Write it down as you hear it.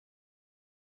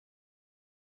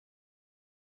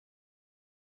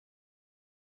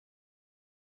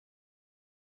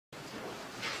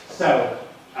So,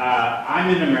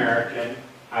 I'm an American.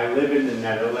 I live in the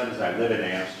Netherlands. I live in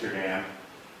Amsterdam.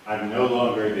 I'm no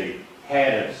longer the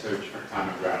head of Search for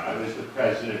Common Ground. I was the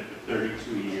president for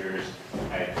 32 years.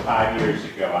 And 5 years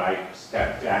ago, I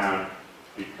stepped down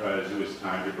because it was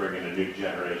time to bring in a new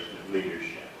generation of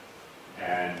leadership.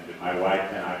 And my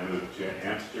wife and I moved to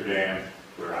Amsterdam,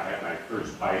 where I had my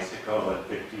first bicycle in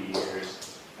 50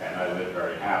 years, and I live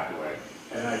very happily.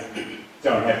 And I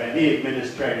don't have any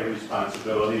administrative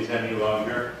responsibilities any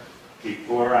longer.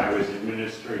 Before, I was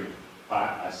administering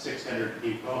 600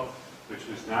 people, which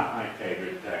was not my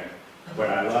favorite thing. What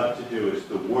I love to do is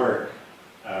the work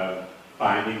of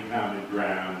finding common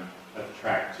ground, of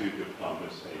track 2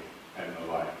 diplomacy, and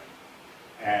the like.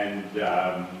 And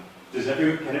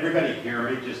can everybody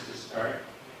hear me just to start?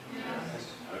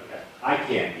 Yes. Okay. I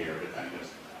can't hear it, that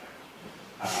doesn't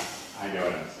matter. I know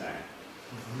what I'm saying.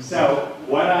 So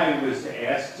what I was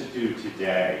asked to do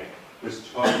today was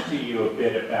talk to you a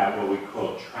bit about what we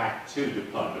call track 2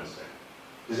 diplomacy.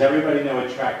 Does everybody know what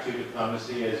track 2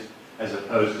 diplomacy is as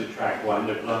opposed to track 1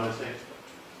 diplomacy?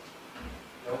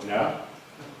 No?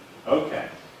 Okay.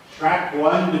 Track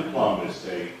 1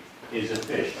 diplomacy is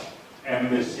official.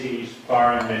 Embassies,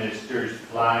 foreign ministers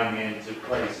flying into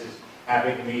places,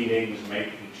 having meetings,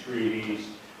 making treaties,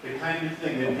 the kind of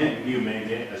thing that many of you may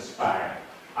aspire.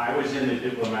 I was in the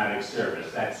diplomatic service.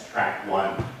 That's track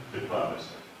 1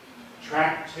 diplomacy.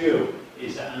 Track 2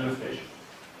 is unofficial.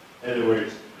 In other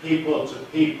words, people to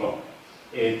people.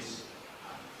 It's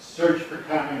search for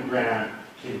common ground,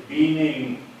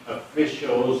 convening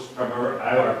officials from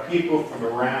or people from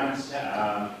around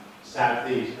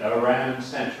Southeast, around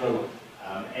Central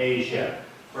Asia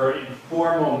for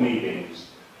informal meetings,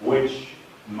 which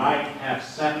might have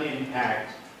some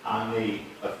impact on the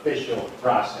official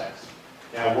process.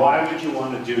 Now, why would you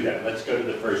want to do that? Let's go to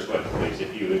the first one, please,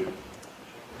 if you would.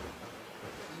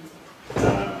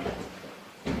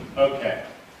 Okay,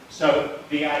 so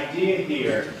the idea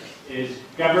here is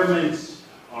governments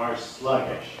are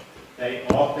sluggish. They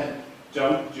often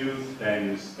don't do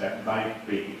things that might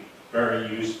be very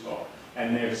useful.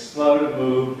 And they're slow to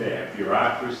move, they have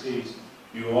bureaucracies.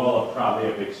 You all probably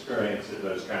have experience of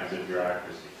those kinds of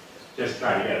bureaucracies. Just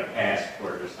try to get a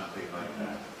passport or something like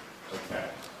that. Okay.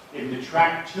 In the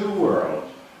track 2 world,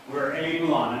 we're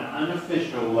able on an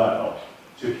unofficial level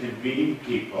to convene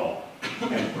people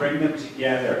and bring them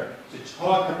together to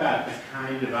talk about the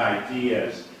kind of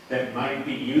ideas that might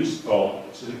be useful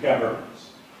to the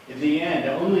governments. In the end,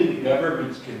 only the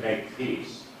governments can make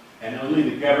peace, and only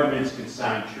the governments can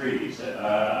sign treaties.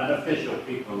 Unofficial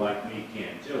people like me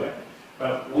can't do it,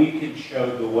 but we can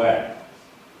show the way.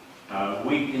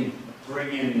 We can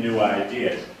bring in new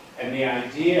ideas, and the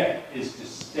idea is to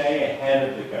stay ahead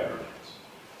of the government.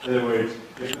 In other words,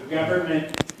 if the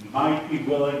government might be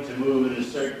willing to move in a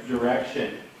certain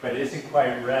direction, but isn't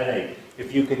quite ready,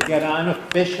 if you could get an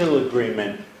unofficial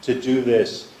agreement to do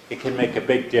this, it can make a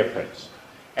big difference.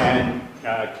 And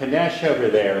Kanesh over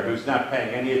there, who's not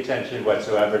paying any attention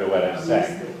whatsoever to what I'm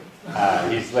saying,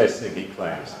 he's listening, he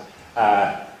claims.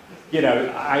 You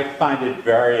know, I find it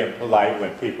very impolite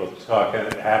when people talk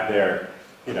and have their,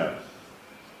 you know,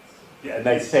 and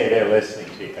they say they're listening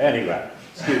to you. Anyway,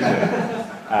 excuse me.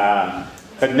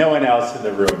 But no one else in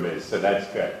the room is, so that's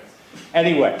good.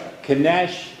 Anyway,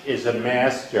 Kanesh is a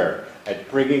master at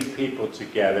bringing people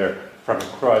together from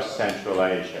across Central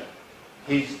Asia.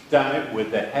 He's done it with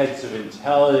the heads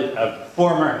of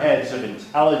former heads of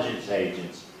intelligence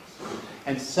agencies.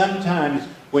 And sometimes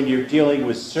when you're dealing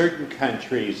with certain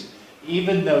countries,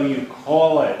 even though you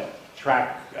call it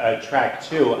track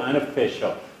 2,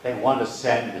 unofficial, they want to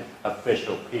send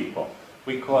official people.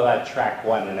 We call that track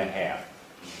 1.5.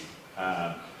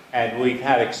 And we've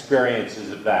had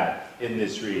experiences of that in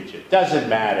this region. Doesn't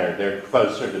matter, they're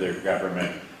closer to their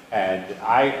government. And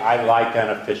I like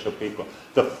unofficial people.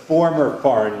 The former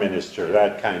foreign minister,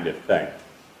 that kind of thing,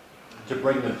 to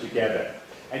bring them together.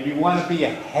 And you want to be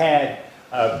ahead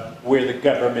of where the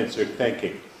governments are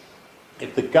thinking.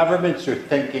 If the governments are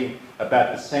thinking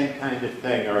about the same kind of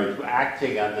thing or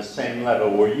acting on the same level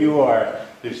where you are,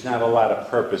 there's not a lot of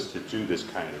purpose to do this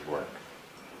kind of work.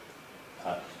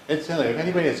 Incidentally, if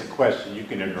anybody has a question, you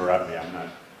can interrupt me. I'm not,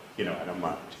 you know, I don't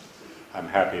mind. I'm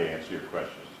happy to answer your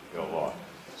questions as we go along.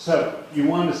 So you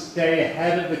want to stay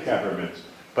ahead of the governments,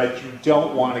 but you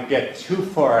don't want to get too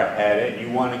far ahead, and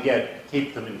you want to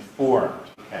keep them informed.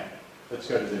 Okay, let's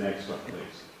go to the next one,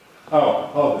 please.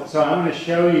 Oh, so I'm going to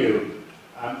show you.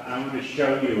 I'm going to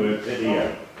show you a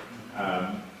video,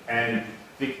 and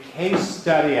the case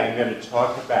study I'm going to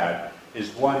talk about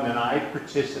is one that I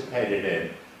participated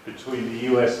in between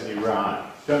the US and Iran.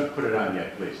 Don't put it on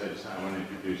yet, please. I want to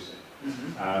introduce it.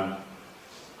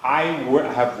 I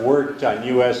have worked on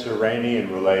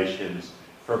US-Iranian relations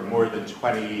for more than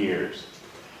 20 years.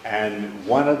 And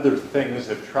one of the things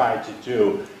I've tried to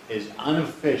do is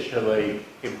unofficially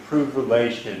improve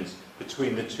relations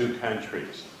between the two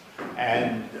countries.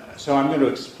 And so I'm going to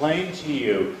explain to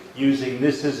you using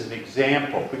this as an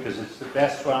example, because it's the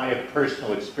best one. I have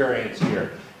personal experience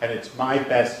here, and it's my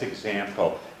best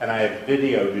example. And I have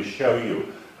video to show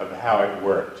you of how it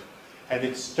worked. And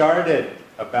it started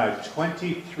about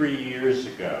 23 years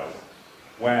ago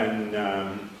when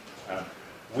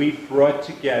we brought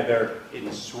together in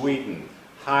Sweden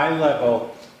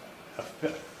high-level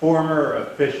former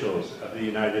officials of the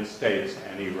United States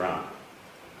and Iran.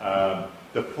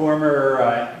 The former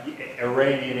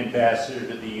Iranian ambassador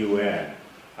to the UN,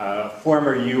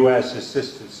 former US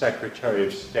Assistant Secretary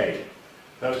of State,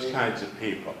 those kinds of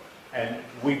people. And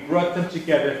we brought them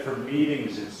together for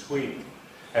meetings in Sweden.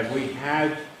 And we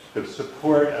had the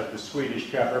support of the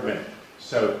Swedish government,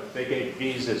 so they gave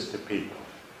visas to people.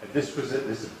 And this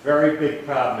is a very big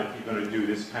problem if you're going to do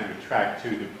this kind of track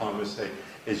 2 diplomacy,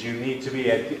 is you need to be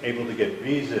able to get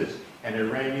visas, and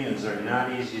Iranians are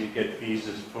not easy to get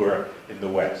visas for in the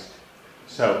West.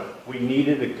 So we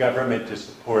needed a government to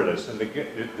support us, and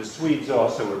the Swedes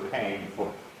also were paying for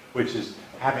it, which is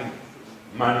having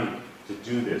money to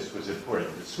do this was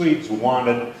important. The Swedes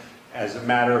wanted, as a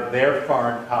matter of their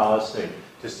foreign policy,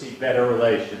 to see better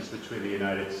relations between the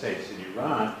United States and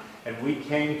Iran, and we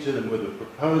came to them with a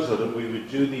proposal that we would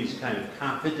do these kind of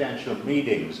confidential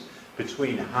meetings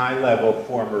between high-level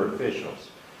former officials.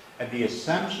 And the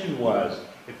assumption was,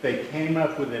 if they came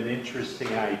up with an interesting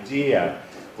idea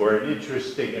or an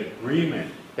interesting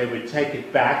agreement, they would take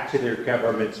it back to their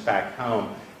governments back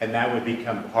home, and that would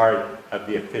become part of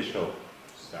the official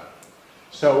stuff.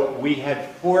 So we had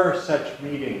 4 such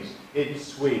meetings in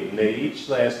Sweden. They each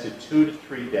lasted 2 to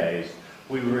 3 days.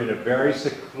 We were in a very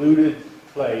secluded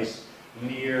place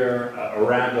near,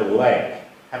 around a lake.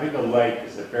 Having a lake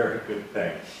is a very good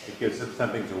thing. It gives them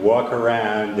something to walk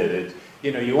around, and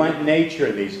you want nature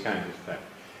in these kinds of things.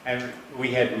 And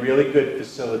we had really good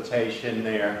facilitation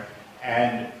there.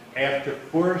 And after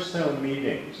 4 or so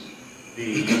meetings,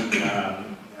 the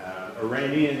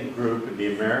Iranian group and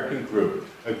the American group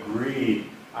agreed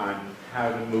on how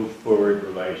to move forward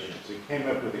relations. It came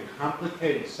up with a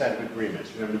complicated set of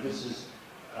agreements. Remember, this is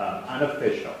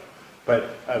unofficial,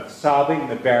 but of solving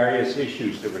the various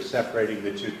issues that were separating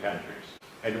the two countries.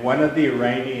 And one of the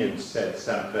Iranians said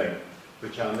something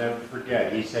which I'll never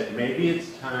forget. He said, maybe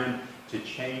it's time to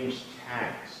change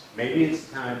tacks. Maybe it's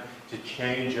time to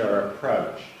change our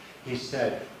approach. He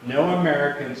said, no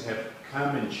Americans have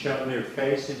come and shown their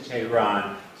face in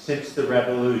Tehran since the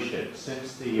revolution,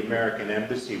 since the American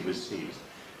embassy was seized.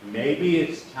 Maybe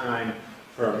it's time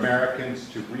for Americans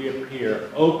to reappear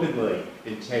openly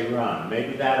in Tehran.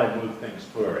 Maybe that'll move things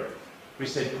forward. We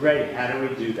said, great, how do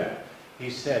we do that? He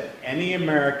said, any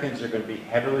Americans are going to be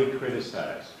heavily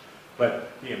criticized, but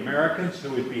the Americans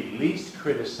who would be least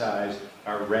criticized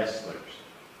are wrestlers.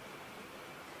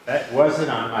 That wasn't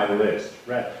on my list.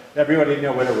 Everybody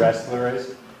know what a wrestler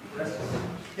is?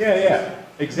 Yeah,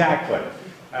 exactly.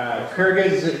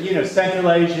 Kyrgyz,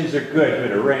 Central Asians are good,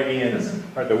 but Iranians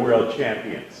are the world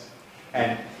champions.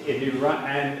 And in Iran,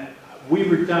 and we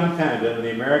were dumbfounded on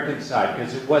the American side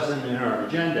because it wasn't in our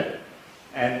agenda.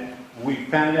 And we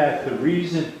found out the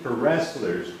reason for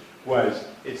wrestlers was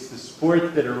it's the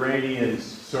sport that Iranians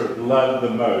sort of love the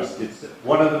most. It's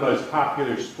one of the most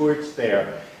popular sports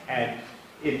there. And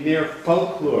in their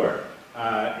folklore,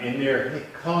 in their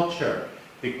culture,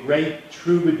 the great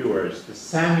troubadours, the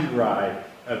samurai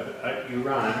of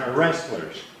Iran are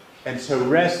wrestlers. And so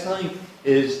wrestling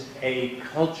is a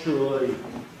culturally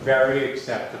very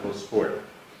acceptable sport.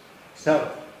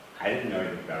 So I didn't know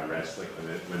anything about wrestling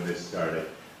when this started.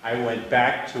 I went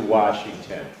back to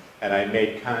Washington and I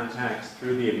made contacts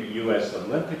through the U.S.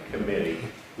 Olympic Committee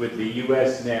with the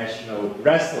U.S. National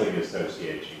Wrestling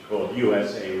Association called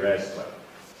USA Wrestling.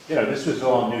 This was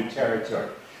all new territory.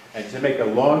 And to make a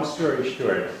long story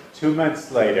short, 2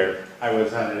 months later, I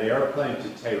was on an airplane to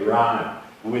Tehran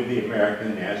with the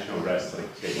American National Wrestling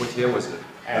team. What year was it?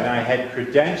 And I had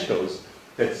credentials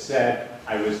that said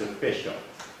I was official.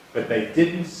 But they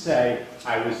didn't say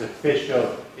I was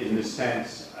official in the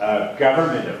sense of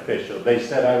government official. They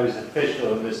said I was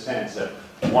official in the sense of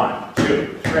 1,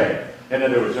 2, 3. In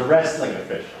other words, a wrestling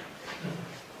official.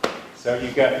 So you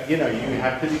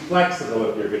have to be flexible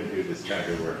if you're going to do this kind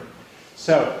of work.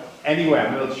 So anyway,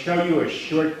 I'm going to show you a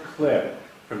short clip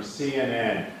from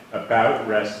CNN about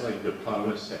wrestling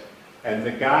diplomacy. And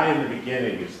the guy in the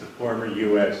beginning is the former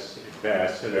U.S.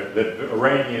 ambassador, the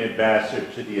Iranian ambassador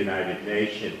to the United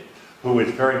Nations, who was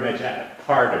very much a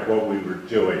part of what we were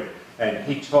doing. And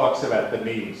he talks about the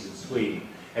meetings in Sweden,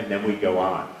 and then we go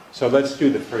on. So let's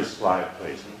do the first slide,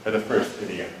 please, or the first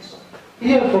video.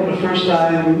 Here, for the first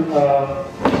time,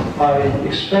 I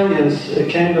experienced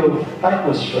a kind of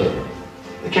atmosphere,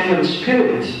 a kind of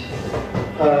spirit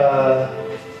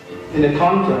in a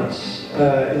conference,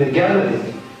 in a gathering,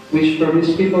 which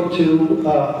permits people to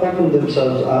open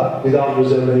themselves up without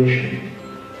reservation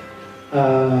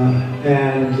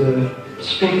and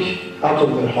speak out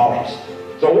of their hearts.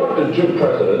 So what did two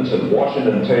presidents in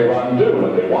Washington and Tehran do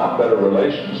when they want better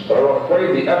relations but are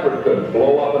afraid the effort could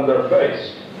blow up in their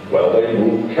face? Well, they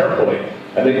moved carefully,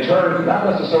 and they turned not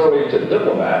necessarily to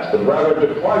diplomats, but rather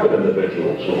to private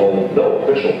individuals who hold no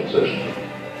official position.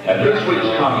 At this week's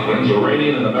conference,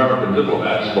 Iranian and American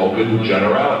diplomats spoke in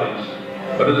generalities.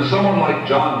 But it is someone like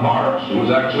John Marks who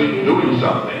was actually doing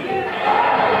something.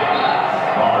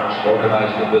 Marks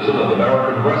organized the visit of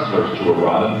American wrestlers to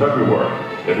Iran in February.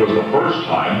 It was the first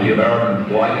time the American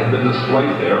flag had been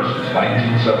displayed there since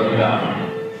 1979.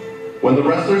 When the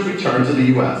wrestlers returned to the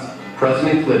U.S.,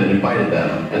 President Clinton invited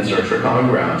them and searched for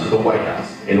common ground to the White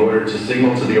House in order to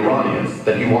signal to the Iranians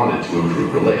that he wanted to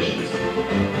improve relations.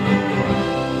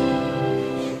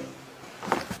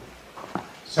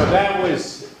 So that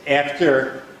was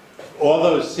after all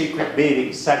those secret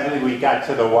meetings. Suddenly we got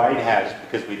to the White House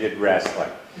because we did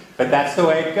wrestling. But that's the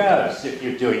way it goes if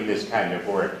you're doing this kind of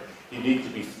work. You need to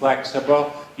be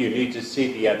flexible. You need to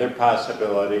see the other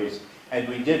possibilities. And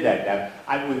we did that.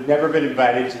 Now, we've never been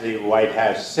invited to the White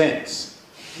House since.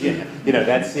 You know,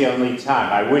 that's the only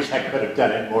time. I wish I could have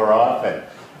done it more often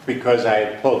because I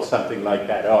had pulled something like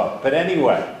that off. But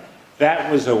anyway, that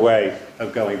was a way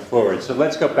of going forward. So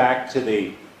let's go back to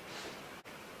the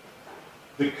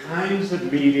kinds of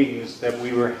meetings that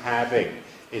we were having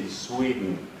in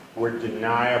Sweden were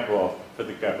deniable for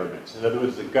the governments. In other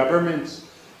words, the governments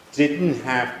didn't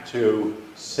have to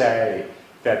say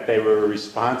that they were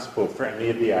responsible for any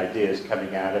of the ideas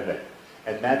coming out of it.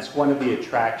 And that's one of the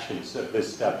attractions of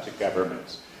this stuff to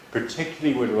governments,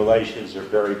 particularly when relations are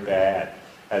very bad,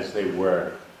 as they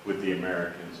were with the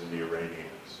Americans and the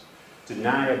Iranians.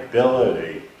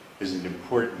 Deniability is an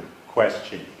important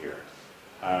question here,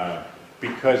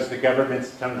 because the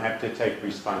governments don't have to take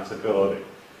responsibility.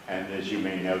 And as you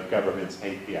may know, governments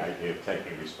hate the idea of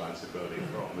taking responsibility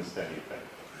for almost anything.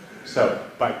 So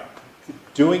by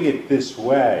doing it this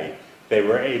way, they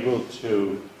were able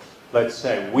to, let's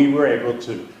say, we were able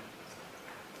to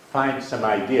find some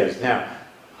ideas. Now,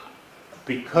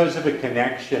 because of a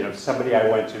connection of somebody I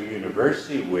went to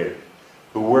university with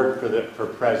who worked for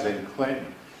President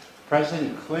Clinton,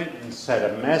 President Clinton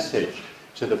sent a message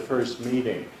to the first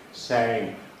meeting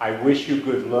saying, "I wish you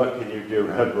good luck in your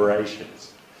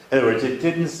deliberations." In other words, it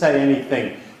didn't say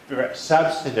anything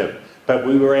substantive, but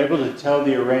we were able to tell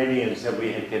the Iranians that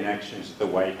we had connections to the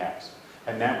White House,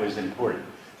 and that was important.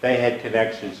 They had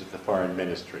connections with the foreign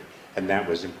ministry, and that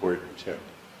was important too.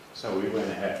 So we went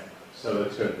ahead. So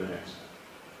let's go to the next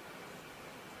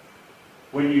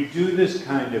one. When you do this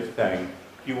kind of thing,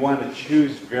 you want to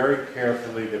choose very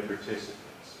carefully the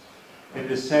participants. In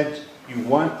the sense, you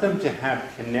want them to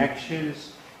have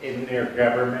connections in their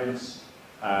governments.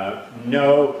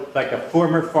 Like a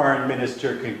former foreign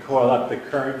minister can call up the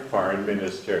current foreign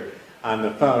minister on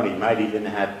the phone. He might even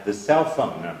have the cell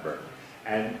phone number.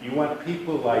 And you want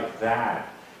people like that.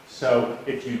 So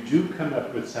if you do come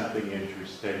up with something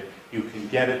interesting, you can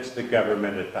get it to the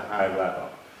government at the high level.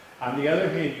 On the other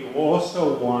hand, you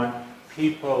also want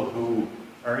people who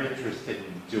are interested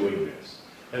in doing this.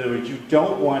 In other words, you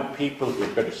don't want people who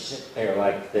are going to sit there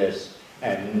like this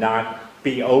and not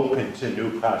be open to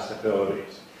new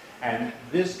possibilities. And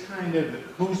this kind of,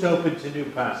 who's open to new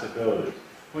possibilities?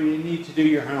 Well, you need to do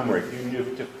your homework. You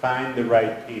need to find the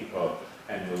right people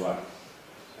and the luck.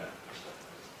 So.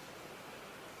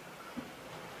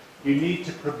 You need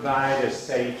to provide a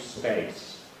safe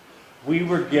space. We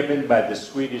were given by the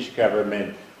Swedish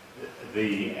government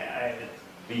the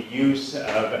use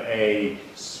of a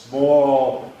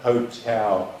small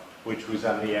hotel which was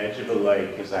on the edge of a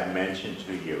lake, as I mentioned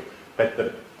to you.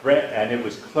 But and it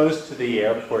was close to the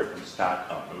airport in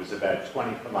Stockholm. It was about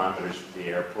 20 kilometers from the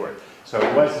airport, so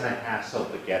it wasn't a hassle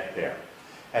to get there.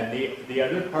 And the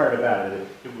other part about it,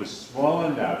 it was small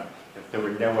enough that there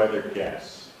were no other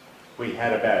guests. We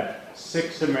had about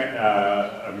 6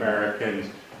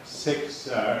 Americans,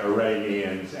 6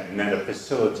 Iranians, and then a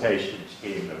facilitation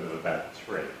team of about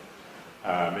 3.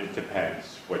 It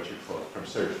depends what you call it, from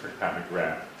Search for Common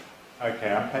Ground.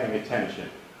 Okay, I'm paying attention.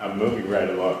 I'm moving right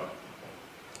along.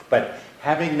 But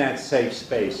having that safe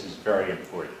space is very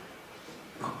important.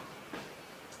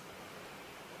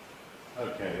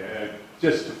 Okay,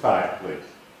 Just to 5, please.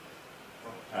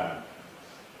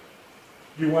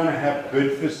 You want to have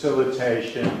good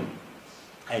facilitation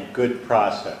and good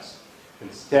process.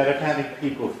 Instead of having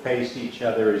people face each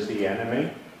other as the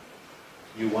enemy,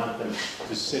 you want them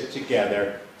to sit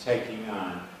together taking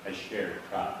on a shared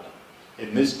problem.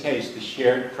 In this case, the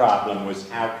shared problem was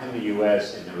how can the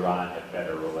US and Iran have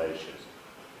better relations?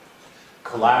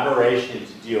 Collaboration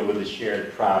to deal with a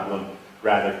shared problem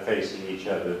rather than facing each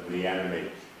other as the enemy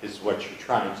is what you're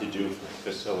trying to do from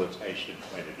a facilitation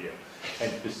point of view.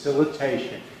 And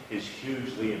facilitation is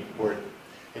hugely important.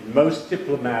 In most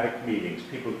diplomatic meetings,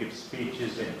 people give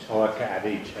speeches and talk at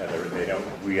each other and they don't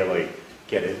really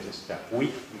get into stuff. We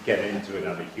can get into it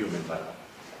on a human level.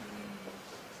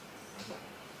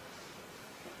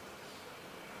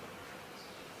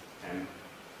 And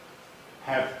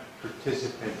have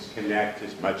participants connect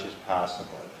as much as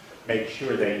possible. Make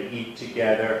sure they eat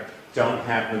together. Don't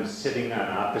have them sitting on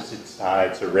opposite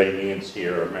sides, Iranians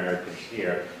here, Americans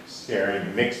here,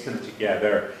 staring. Mix them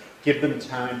together. Give them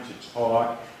time to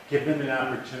talk. Give them an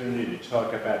opportunity to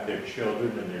talk about their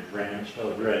children and their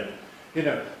grandchildren. You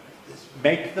know,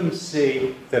 make them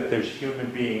see that there's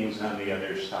human beings on the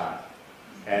other side.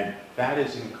 And that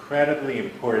is incredibly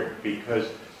important because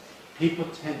people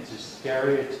tend to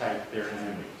stereotype their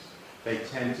enemies. They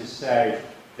tend to say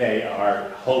they are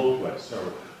hopeless,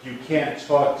 or you can't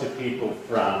talk to people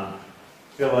from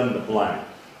fill in the blank,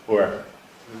 or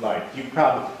like, you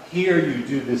probably, here you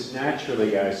do this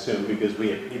naturally, I assume, because we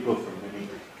have people from many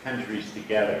countries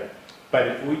together. But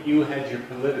if you had your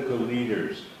political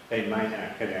leaders, they might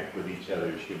not connect with each other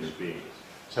as human beings.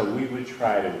 So we would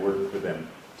try to work for them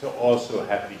to also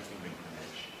have the human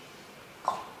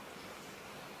connection.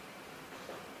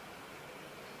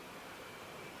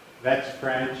 That's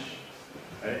French.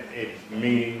 It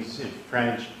means in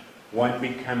French, one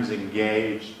becomes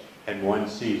engaged and one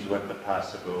sees what the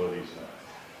possibilities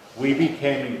are. We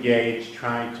became engaged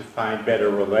trying to find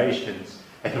better relations,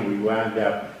 and we wound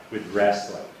up with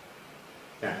wrestling.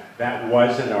 Now, that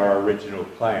wasn't our original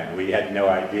plan. We had no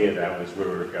idea that was where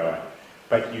we were going.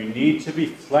 But you need to be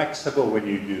flexible when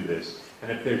you do this.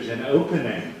 And if there's an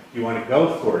opening, you want to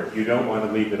go for it. You don't want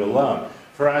to leave it alone.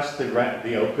 For us,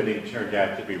 the opening turned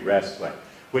out to be wrestling,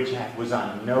 which was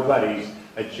on nobody's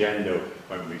agenda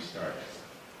when we started.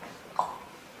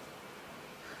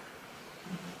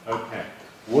 Okay.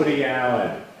 Woody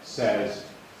Allen says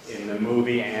in the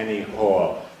movie Annie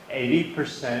Hall,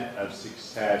 80% of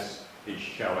success is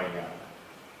showing up.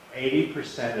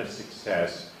 80% of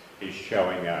success is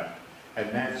showing up. And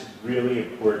that's really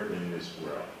important in this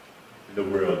world, in the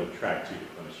world of track 2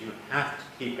 diplomacy. You have to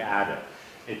keep at it.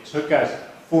 It took us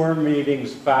 4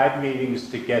 meetings, 5 meetings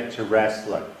to get to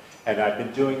wrestling. And I've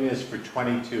been doing this for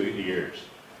 22 years.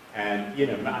 And, you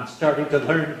know, I'm starting to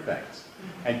learn things.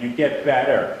 And you get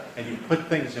better, and you put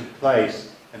things in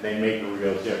place, and they make a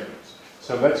real difference.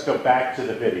 So let's go back to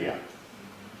the video.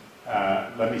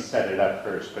 Let me set it up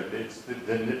first, but it's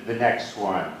the next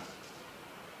one.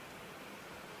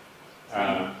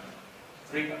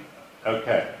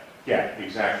 Okay, yeah,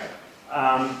 exactly.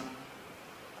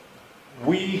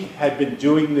 We had been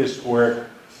doing this work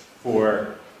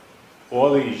for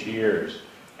all these years,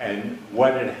 and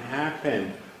what had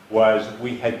happened was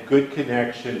we had good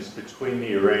connections between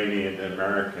the Iranians and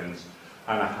Americans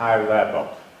on a high level.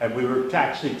 And we were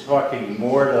actually talking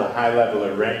more to the high-level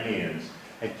Iranians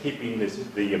and keeping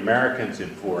the Americans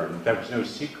informed. There was no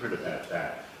secret about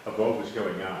that, of what was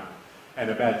going on. And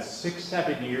about 6,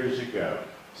 7 years ago,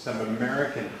 some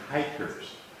American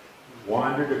hikers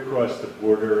wandered across the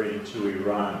border into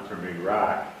Iran from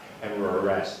Iraq and were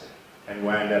arrested and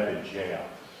wound up in jail.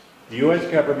 The US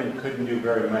government couldn't do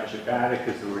very much about it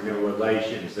because there were no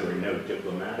relations, there were no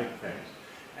diplomatic things.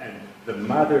 And the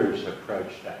mothers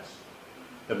approached us,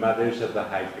 the mothers of the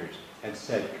hikers, and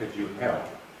said, could you help?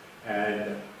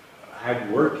 And I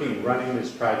had running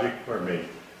this project for me,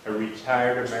 a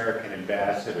retired American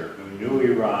ambassador who knew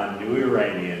Iran, knew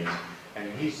Iranians,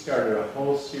 and he started a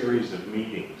whole series of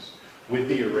meetings with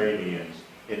the Iranians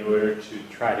in order to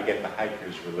try to get the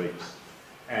hikers released.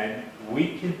 And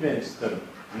we convinced them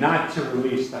not to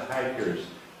release the hikers,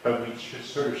 but we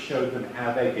sort of showed them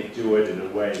how they could do it in a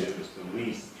way that was the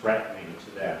least threatening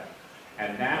to them.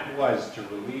 And that was to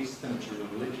release them to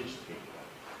religious people,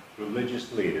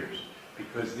 religious leaders,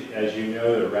 because as you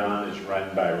know, Iran is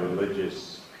run by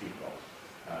religious people,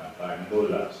 by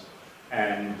mullahs.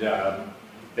 And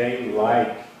they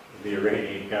like the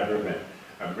Iranian government,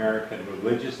 American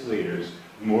religious leaders,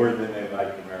 more than they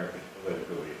like American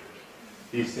political leaders.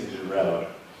 These things are relative.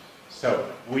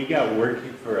 So we got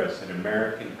working for us an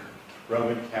American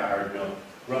Roman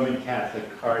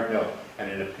Catholic cardinal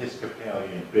and an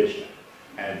Episcopalian bishop.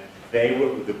 And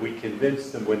we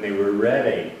convinced them when they were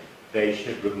ready, they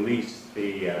should release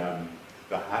the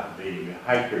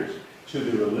hikers to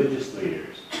the religious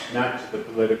leaders, not to the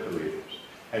political leaders.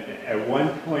 And at one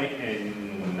point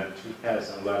in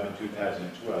 2011,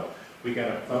 2012, we got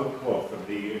a phone call from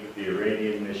the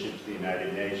Iranian mission to the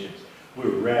United Nations. We're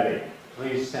ready.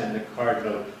 Please send the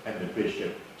cardinal and the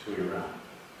bishop to Iran.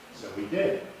 So we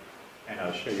did. And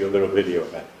I'll show you a little video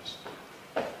about this.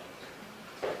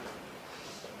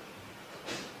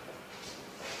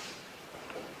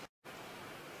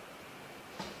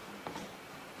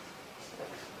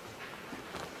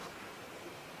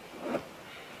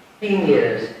 15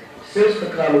 years, Search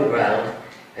for Common Ground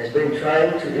has been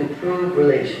trying to improve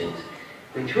relations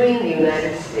between the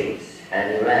United States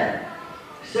and Iran.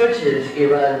 Search's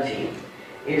Iran team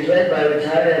is led by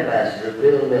retired Ambassador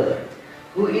Bill Miller,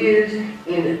 who is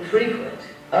in frequent,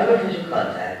 unofficial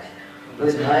contact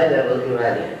with high-level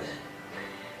Iranians.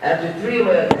 After 3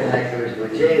 American hikers were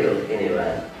jailed in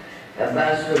Iran,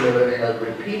 Ambassador Miller held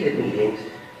repeated meetings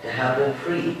to have them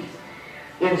freed.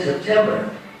 In September,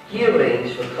 he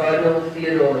arranged for Cardinal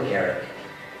Theodore McCarrick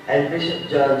and Bishop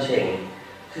John Chain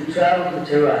to travel to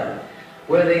Tehran,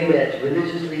 where they met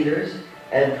religious leaders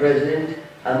and President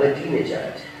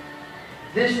Ahmadinejad.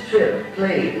 This trip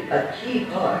played a key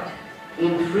part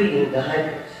in freeing the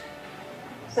hikers.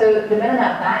 So the men are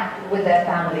now back with their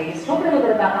families. Talk a little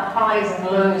bit about the highs and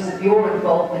lows of your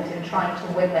involvement in trying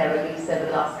to win their release over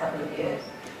the last couple of years.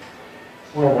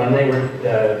 Well, when they were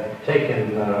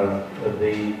taken,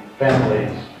 the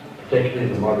families,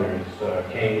 particularly the mothers,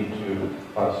 came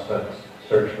to us at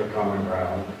Search for Common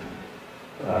Ground,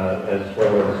 as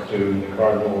well as to the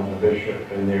Cardinal and the Bishop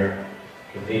in their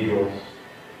cathedrals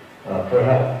for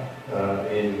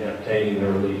help in obtaining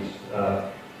their release.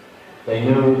 They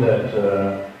knew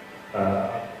that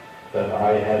that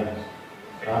I had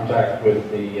contact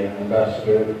with the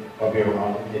ambassador of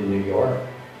Iran in New York,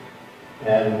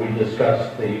 and we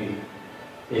discussed the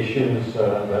issues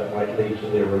that might lead to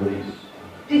their release.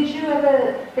 Did you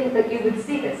ever think that you would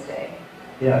see this day?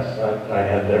 Yes, I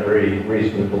had every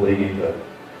reason to believe that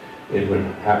it would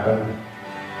happen.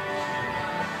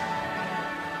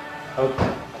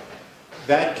 Okay.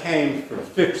 That came from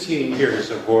 15 years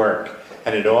of work,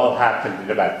 and it all happened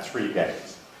in about 3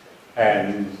 days.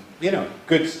 And, you know,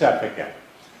 good stuff again.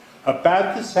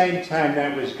 About the same time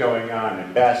that was going on,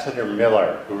 Ambassador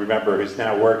Miller, who remember is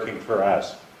now working for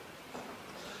us,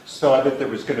 saw that there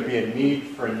was going to be a need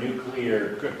for a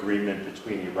nuclear agreement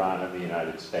between Iran and the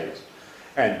United States.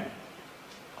 And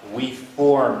we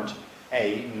formed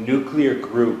a nuclear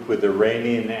group with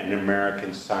Iranian and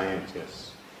American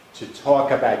scientists to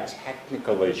talk about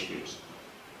technical issues,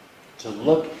 to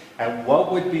look at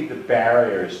what would be the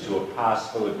barriers to a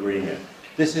possible agreement.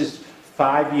 This is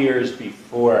 5 years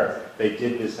before they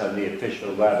did this on the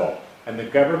official level, and the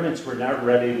governments were not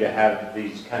ready to have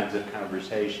these kinds of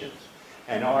conversations.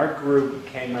 And our group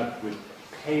came up with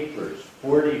papers,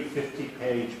 40,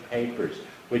 50-page papers,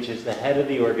 which as the head of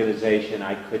the organization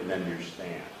I couldn't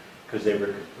understand, because they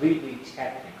were completely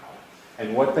technical.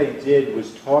 And what they did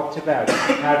was talked about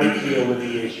how to deal with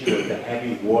the issue of the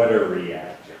heavy water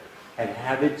reactor, and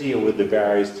how to deal with the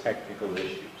various technical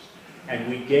issues. And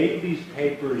we gave these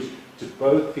papers to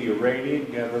both the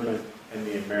Iranian government and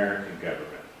the American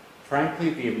government.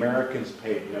 Frankly, the Americans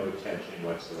paid no attention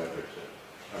whatsoever to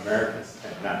it. Americans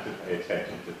tend not to pay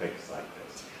attention to things like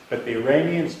this. But the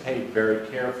Iranians paid very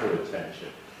careful attention.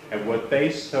 And what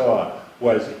they saw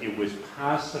was it was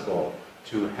possible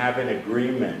to have an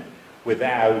agreement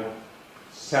without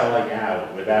selling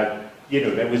out, without, you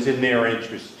know, that was in their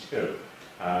interest too.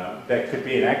 That could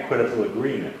be an equitable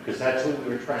agreement, because that's what we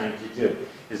were trying to do,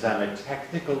 is on a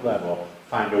technical level,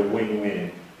 find a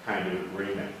win-win kind of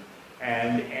agreement.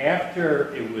 And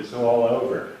after it was all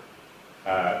over,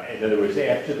 in other words,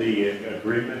 after the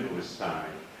agreement was signed,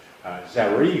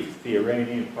 Zarif, the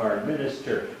Iranian foreign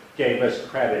minister, gave us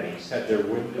credit. He said there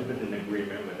wouldn't have been an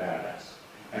agreement without us.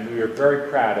 And we were very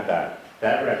proud of that.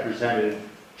 That represented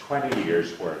 20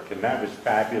 years' work, and that was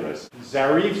fabulous.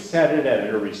 Zarif said it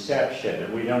at a reception,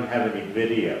 and we don't have any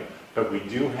video, but we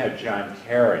do have John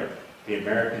Kerry, the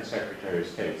American Secretary of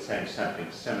State, saying something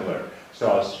similar. So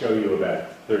I'll show you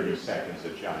about 30 seconds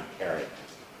of John Kerry.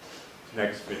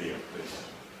 Next video,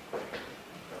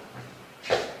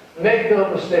 please. Make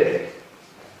no mistake,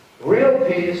 real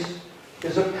peace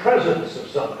is a presence of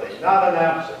something, not an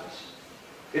absence.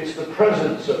 It's the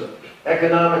presence of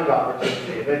economic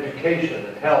opportunity, of education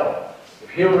and health, of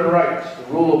human rights,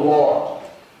 the rule of law,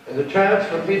 and the chance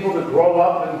for people to grow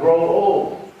up and grow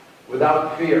old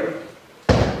without fear.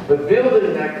 But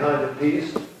building that kind of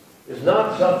peace is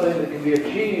not something that can be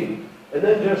achieved and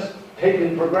then just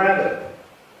taken for granted.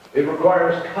 It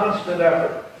requires constant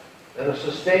effort and a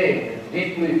sustained and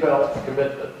deeply felt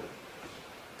commitment.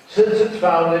 Since its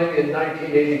founding in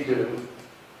 1982,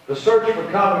 the search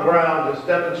for common ground has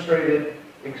demonstrated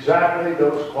exactly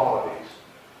those qualities.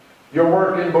 Your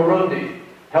work in Burundi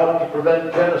helped to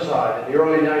prevent genocide in the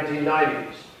early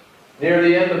 1990s. Near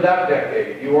the end of that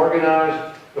decade, you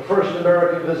organized the first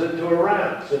American visit to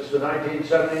Iran since the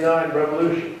 1979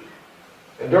 revolution.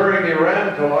 And during the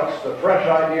Iran talks, the fresh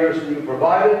ideas that you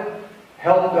provided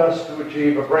helped us to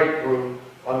achieve a breakthrough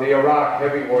on the Iraq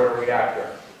heavy water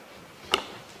reactor.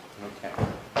 Okay.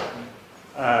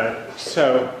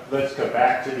 So let's go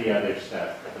back to the other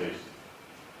stuff, please.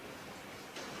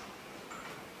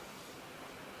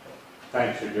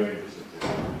 Thanks for doing this. It's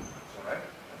all right.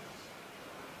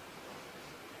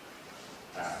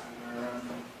 We're on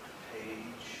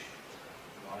page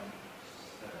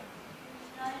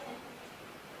 17.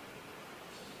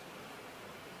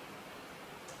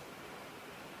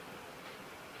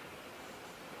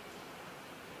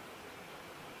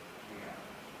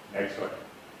 Next one.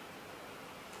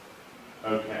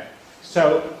 Okay.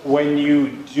 So when you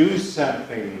do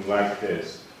something like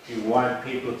this, you want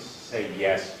people to say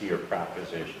yes to your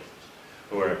propositions.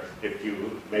 Or if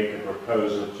you make a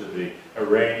proposal to the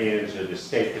Iranians or the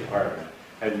State Department,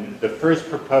 and the first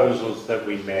proposals that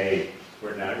we made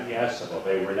were not yesable.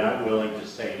 They were not willing to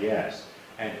say yes.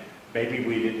 And maybe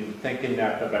we didn't think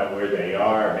enough about where they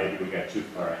are, maybe we got too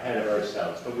far ahead of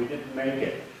ourselves, but we didn't make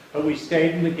it. But we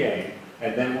stayed in the game,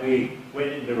 and then we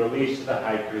went in the release of the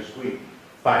hikers. We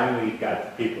finally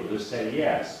got people to say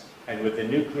yes. And with the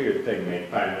nuclear thing, they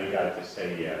finally got to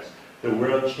say yes. The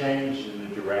world changed in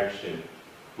the direction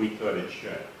we thought it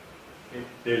should.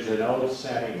 There's an old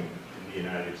saying in the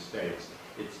United States,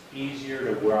 it's easier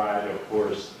to ride a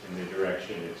horse in the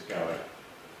direction it's going.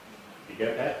 You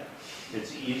get that?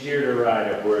 It's easier to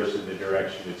ride a horse in the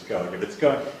direction it's going. If it's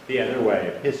going the other way,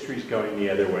 if history's going the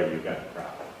other way, you've got a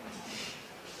problem.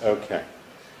 Okay,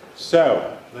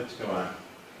 so let's go on.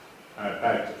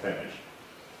 Back to finish.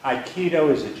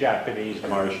 Aikido is a Japanese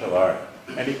martial art.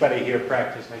 Anybody here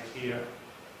practice Aikido?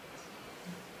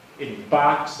 In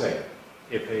boxing,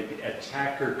 if an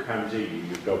attacker comes at you,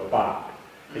 you go bop,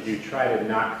 and you try to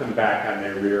knock them back on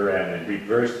their rear end and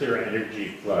reverse their energy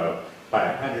flow by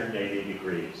 180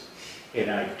 degrees. In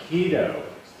Aikido,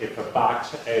 if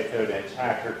an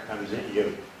attacker comes at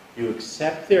you, you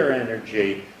accept their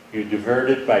energy, you divert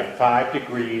it by 5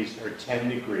 degrees or 10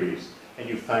 degrees, and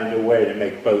you find a way to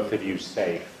make both of you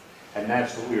safe. And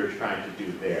that's what we were trying to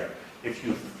do there. If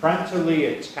you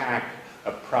frontally attack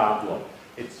a problem,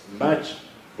 it's much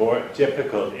more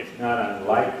difficult, if not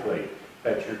unlikely,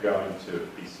 that you're going to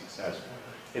be successful.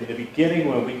 In the beginning,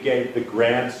 when we gave the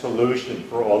grand solution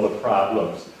for all the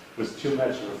problems, was too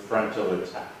much of a frontal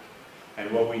attack.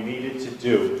 And what we needed to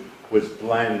do was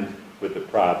blend with the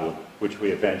problem, which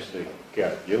we eventually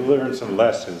got. You'll learn some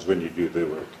lessons when you do the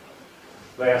work.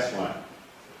 Last one.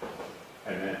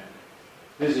 And then,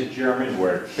 this is a German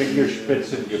word,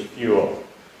 Fingerspitzengefühl.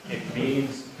 It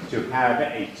means to have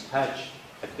a touch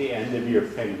at the end of your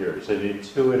fingers, an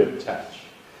intuitive touch,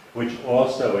 which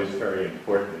also is very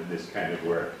important in this kind of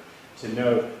work. To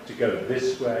know to go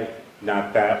this way,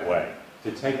 not that way.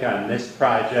 To take on this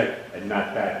project and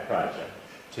not that project.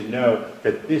 To know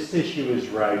that this issue is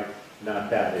right,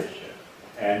 not that issue.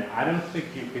 And I don't think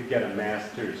you could get a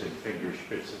master's in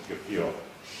Fingerspitzengefühl.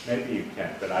 Maybe you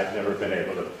can, but I've never been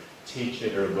able to teach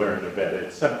it or learn about it.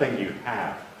 It's something you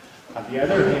have. On the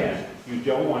other hand, you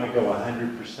don't want to go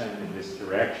 100% in this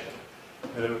direction.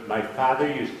 My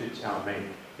father used to tell me,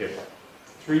 if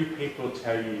 3 people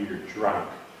tell you you're drunk,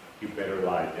 you better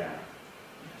lie down.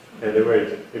 In other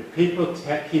words, if people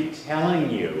keep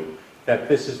telling you that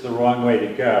this is the wrong way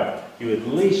to go, you at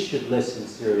least should listen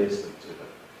seriously to them.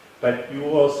 But you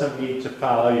also need to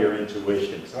follow your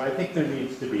intuition. So I think there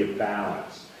needs to be a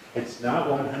balance. It's not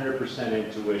 100%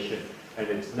 intuition, and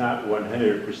it's not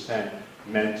 100%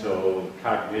 mental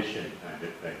cognition kind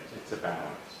of things. It's a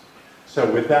balance. So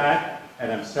with that,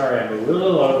 and I'm sorry I'm a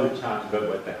little over time, but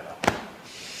what the hell.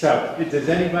 So does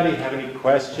anybody have any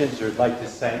questions or would like to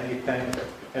say anything?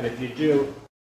 And if you do,